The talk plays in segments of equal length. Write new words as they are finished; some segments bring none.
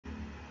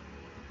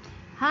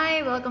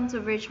Hi, welcome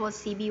to Virtual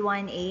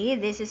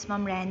CB1A. This is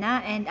Ma'am Rena,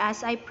 and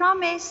as I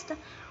promised,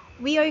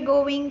 we are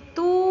going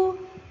to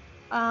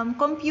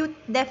compute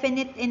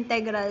definite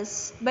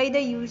integrals by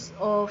the use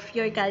of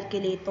your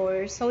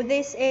calculator. So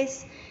this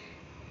is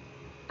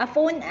a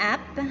phone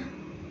app,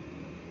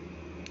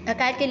 a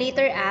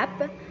calculator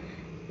app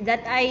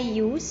that I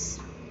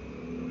use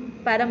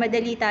para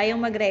madali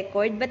tayong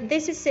mag-record, but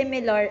this is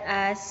similar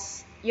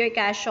as your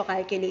Casio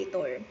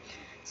calculator.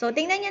 So,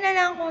 tingnan nyo na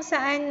lang kung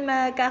saan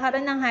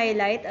magkakaroon ng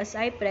highlight as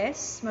I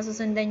press.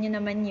 Masusundan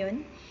nyo naman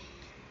yun.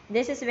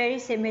 This is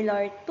very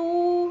similar to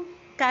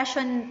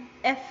Casio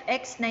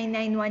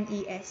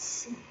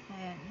FX991ES.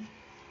 Ayan.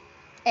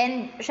 And,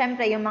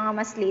 syempre, yung mga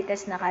mas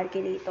latest na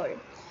calculator.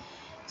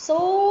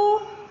 So,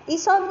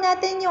 isolve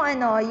natin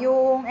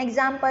yung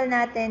example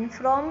natin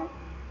from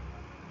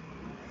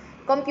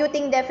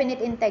computing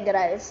definite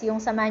integrals,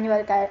 yung sa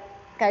manual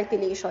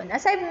calculation.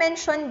 As I've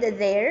mentioned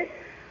there,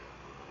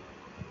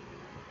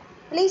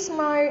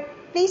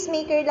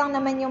 placemaker lang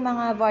naman yung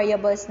mga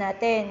variables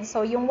natin.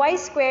 So, yung y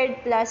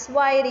squared plus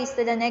y raised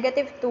to the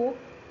negative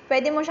 2,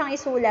 pwede mo siyang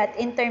isulat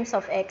in terms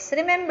of x.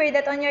 Remember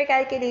that on your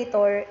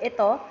calculator,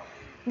 ito,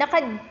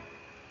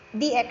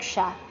 naka-dx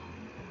siya.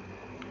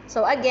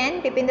 So,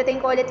 again,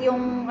 pipindutin ko ulit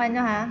yung,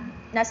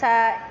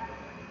 nasa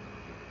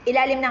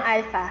ilalim ng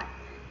alpha.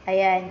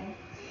 Ayan.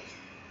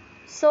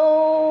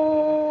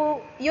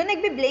 So, yung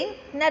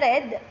nagbi-blink na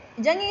red,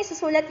 dyan yung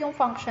isusulat yung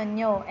function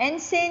nyo. And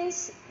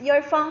since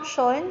your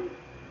function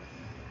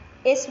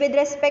is with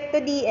respect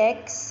to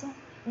dx,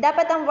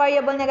 dapat ang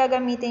variable na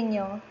gagamitin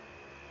nyo,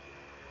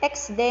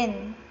 x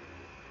din.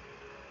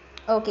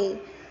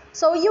 Okay.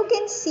 So, you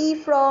can see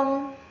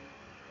from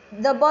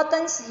the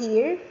buttons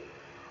here,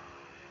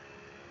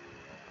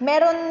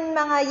 meron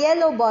mga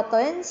yellow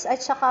buttons at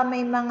saka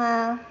may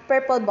mga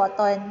purple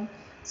button.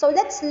 So,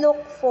 let's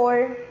look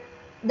for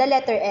the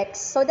letter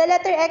X. So, the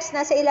letter X,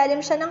 nasa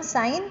ilalim siya ng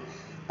sign.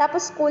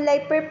 Tapos,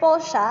 kulay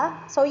purple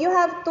siya. So, you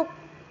have to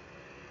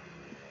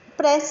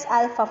press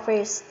alpha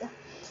first.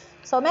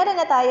 So, meron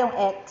na tayong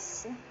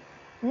X.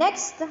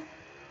 Next,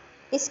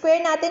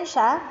 square natin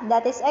siya.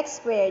 That is X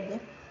squared.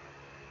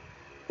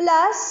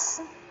 Plus,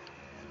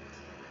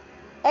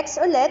 X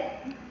ulit.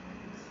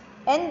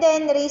 And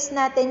then, raise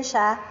natin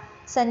siya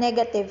sa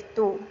negative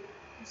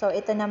 2. So,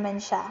 ito naman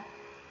siya.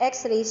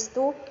 X raised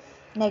to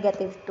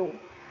negative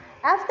 2.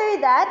 After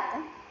that,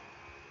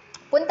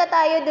 punta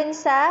tayo dun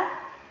sa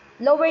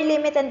lower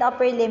limit and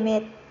upper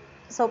limit.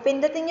 So,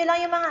 pindutin nyo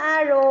lang yung mga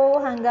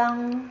arrow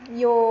hanggang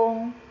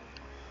yung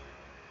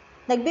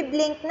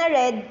nagbi-blink na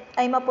red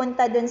ay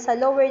mapunta dun sa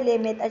lower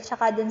limit at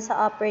saka dun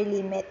sa upper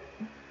limit.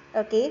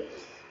 Okay?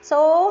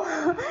 So,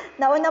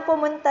 nauna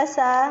pumunta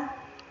sa...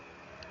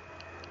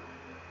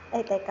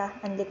 Ay, teka,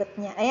 ang likot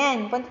niya.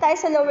 Ayan, punta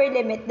tayo sa lower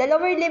limit. The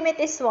lower limit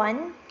is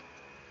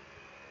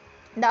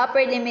 1. The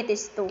upper limit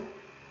is 2.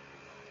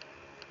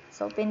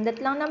 So, pindot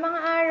lang ng mga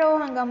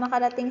arrow hanggang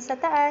makarating sa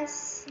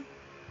taas.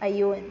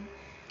 Ayun.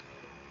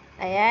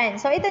 Ayan.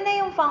 So, ito na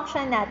yung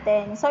function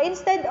natin. So,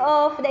 instead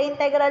of the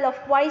integral of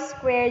y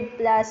squared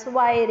plus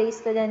y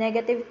raised to the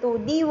negative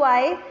 2 dy,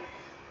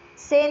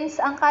 since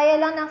ang kaya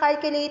lang ng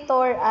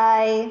calculator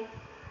ay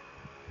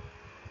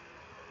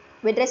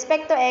with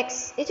respect to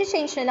x,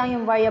 i-change na lang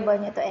yung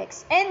variable niya to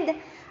x. And,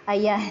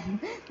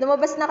 ayan.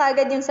 Lumabas na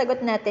kagad yung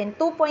sagot natin,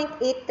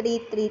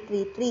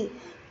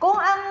 2.83333. Kung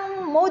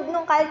ang mode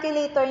ng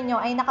calculator nyo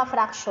ay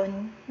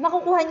naka-fraction,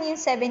 makukuha nyo yung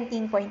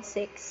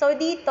 17.6. So,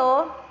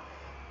 dito,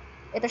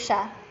 ito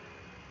siya.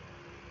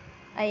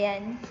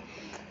 Ayan.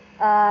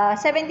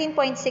 17.6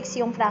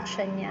 yung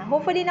fraction niya.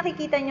 Hopefully,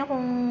 nakikita nyo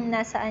kung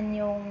nasaan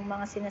yung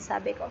mga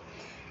sinasabi ko.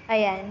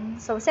 Ayan.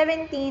 So,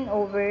 17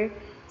 over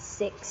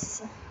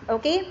 6.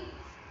 Okay?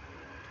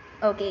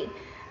 Okay.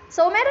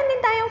 So, meron din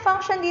tayong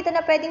function dito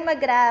na pwedeng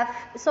mag-graph.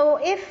 So,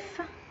 if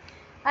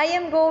I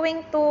am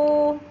going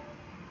to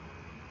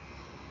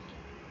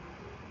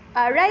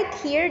write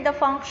here the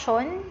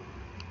function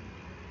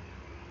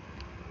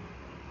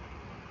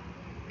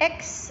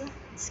x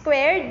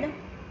squared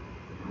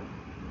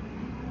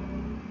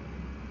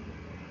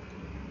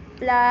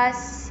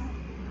plus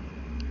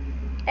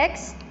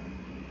x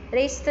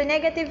raised to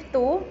negative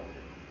 2.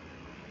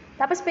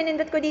 Tapos,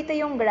 pinindot ko dito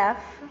yung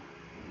graph.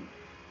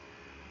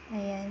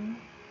 Ayan.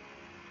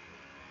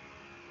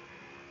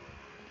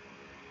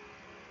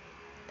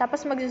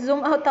 Tapos,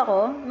 mag-zoom out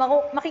ako.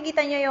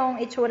 Makikita nyo yung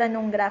itsura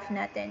ng graph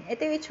natin.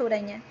 Ito yung itsura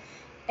niya.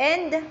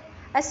 And,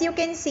 as you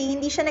can see,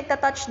 hindi siya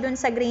nagtatouch dun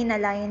sa gray na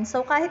line.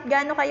 So, kahit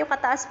gaano kayo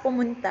kataas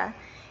pumunta,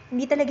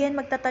 hindi talaga yan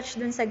magtatouch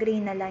dun sa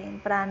gray na line.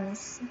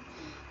 Promise.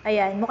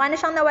 Ayan. Mukha na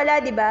siyang nawala,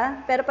 di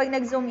ba? Pero pag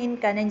nag-zoom in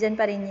ka, nandyan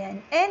pa rin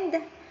yan.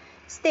 And,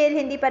 still,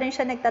 hindi pa rin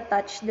siya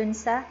nagtatouch dun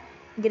sa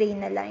gray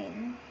na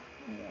line.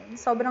 Ayan.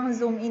 Sobrang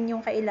zoom in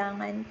yung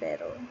kailangan,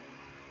 pero...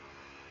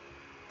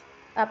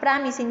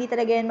 promise, hindi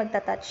talaga yan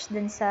magta-touch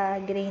dun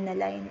sa gray na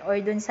line or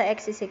dun sa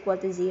x is equal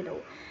to 0.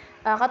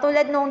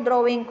 Katulad nung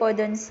drawing ko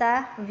dun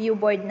sa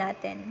viewboard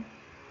natin.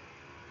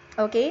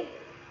 Okay?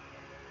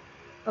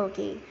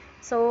 Okay.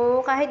 So,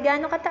 kahit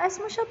gaano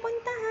kataas mo siya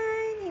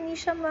puntahan, hindi hindi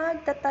siya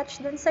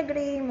magta-touch dun sa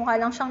gray. Mukha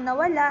lang siyang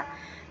nawala.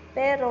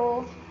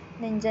 Pero,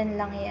 nandyan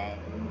lang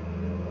yan.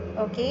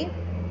 Okay?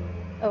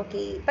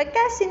 Okay.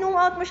 Pagka sinung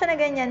out mo siya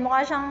na ganyan,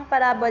 mukha siyang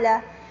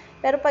parabola.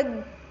 Pero pag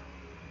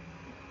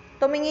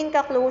tumingin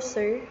ka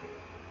closer,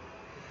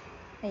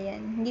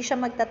 ayan, hindi siya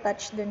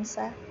magta-touch dun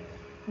sa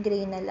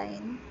gray na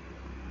line.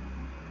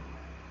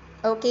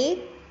 Okay?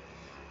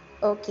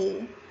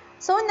 Okay.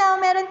 So now,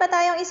 meron pa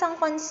tayong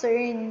isang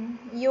concern.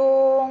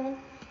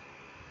 Yung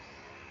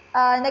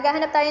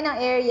naghahanap tayo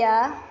ng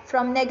area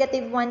from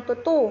 -1 to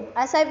 2.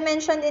 As I've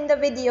mentioned in the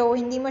video,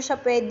 hindi mo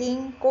siya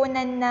pwedeng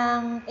kunan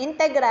ng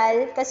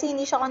integral kasi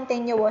hindi siya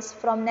continuous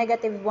from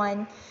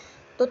 -1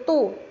 to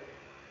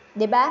 2.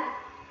 'Di ba?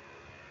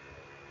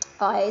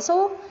 Okay,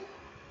 so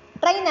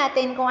try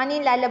natin kung ano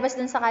yung lalabas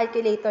dun sa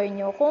calculator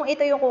nyo kung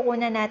ito yung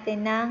kukunan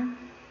natin ng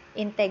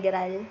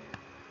integral.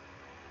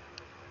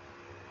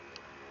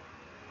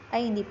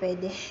 Ay, hindi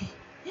pwede.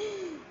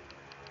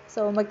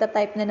 So,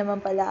 magta-type na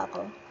naman pala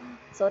ako.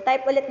 So,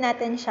 type ulit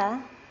natin siya.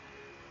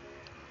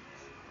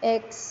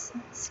 X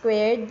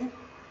squared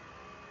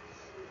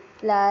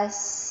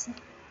plus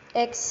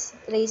x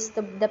raised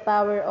to the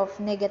power of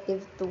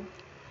 -2.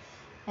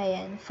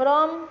 Ayan.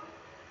 From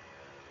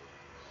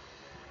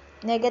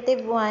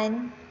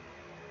 -1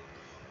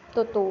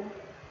 to 2.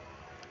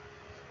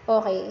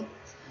 Okay.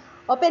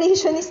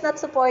 Operation is not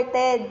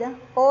supported.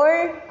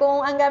 Or,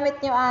 kung ang gamit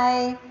nyo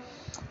ay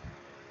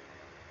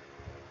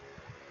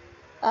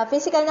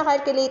physical na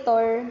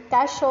calculator,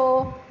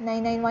 Casio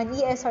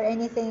 991ES or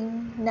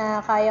anything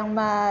na kayang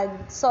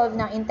mag-solve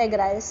ng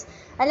integrals,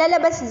 ang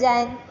lalabas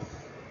dyan,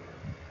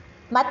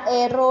 math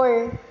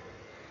error.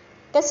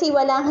 Kasi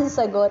wala kang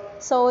sagot.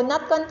 So,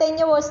 not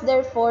continuous,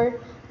 therefore,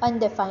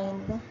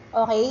 undefined.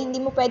 Okay? Hindi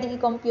mo pwedeng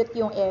i-compute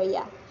yung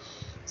area.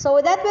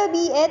 So, that will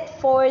be it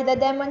for the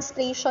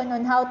demonstration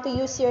on how to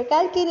use your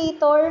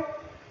calculator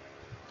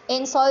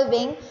in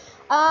solving.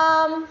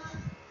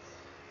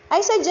 I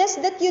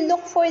suggest that you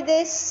look for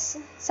this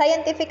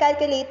scientific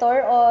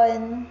calculator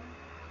on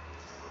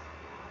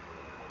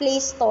Play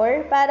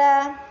Store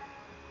para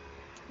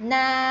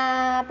na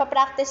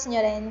pa-practice nyo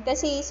rin.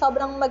 Kasi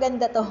sobrang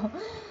maganda to.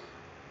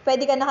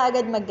 Pwede ka na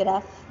kaagad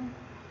mag-graph.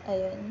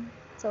 Ayun.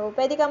 So,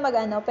 pwede kang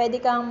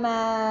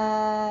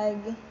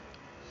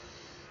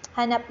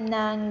hanap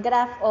ng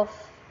graph of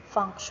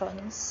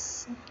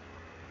functions.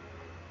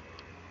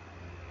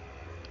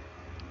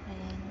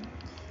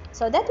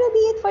 So that will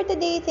be it for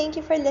today. Thank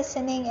you for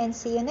listening and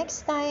see you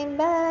next time.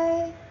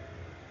 Bye!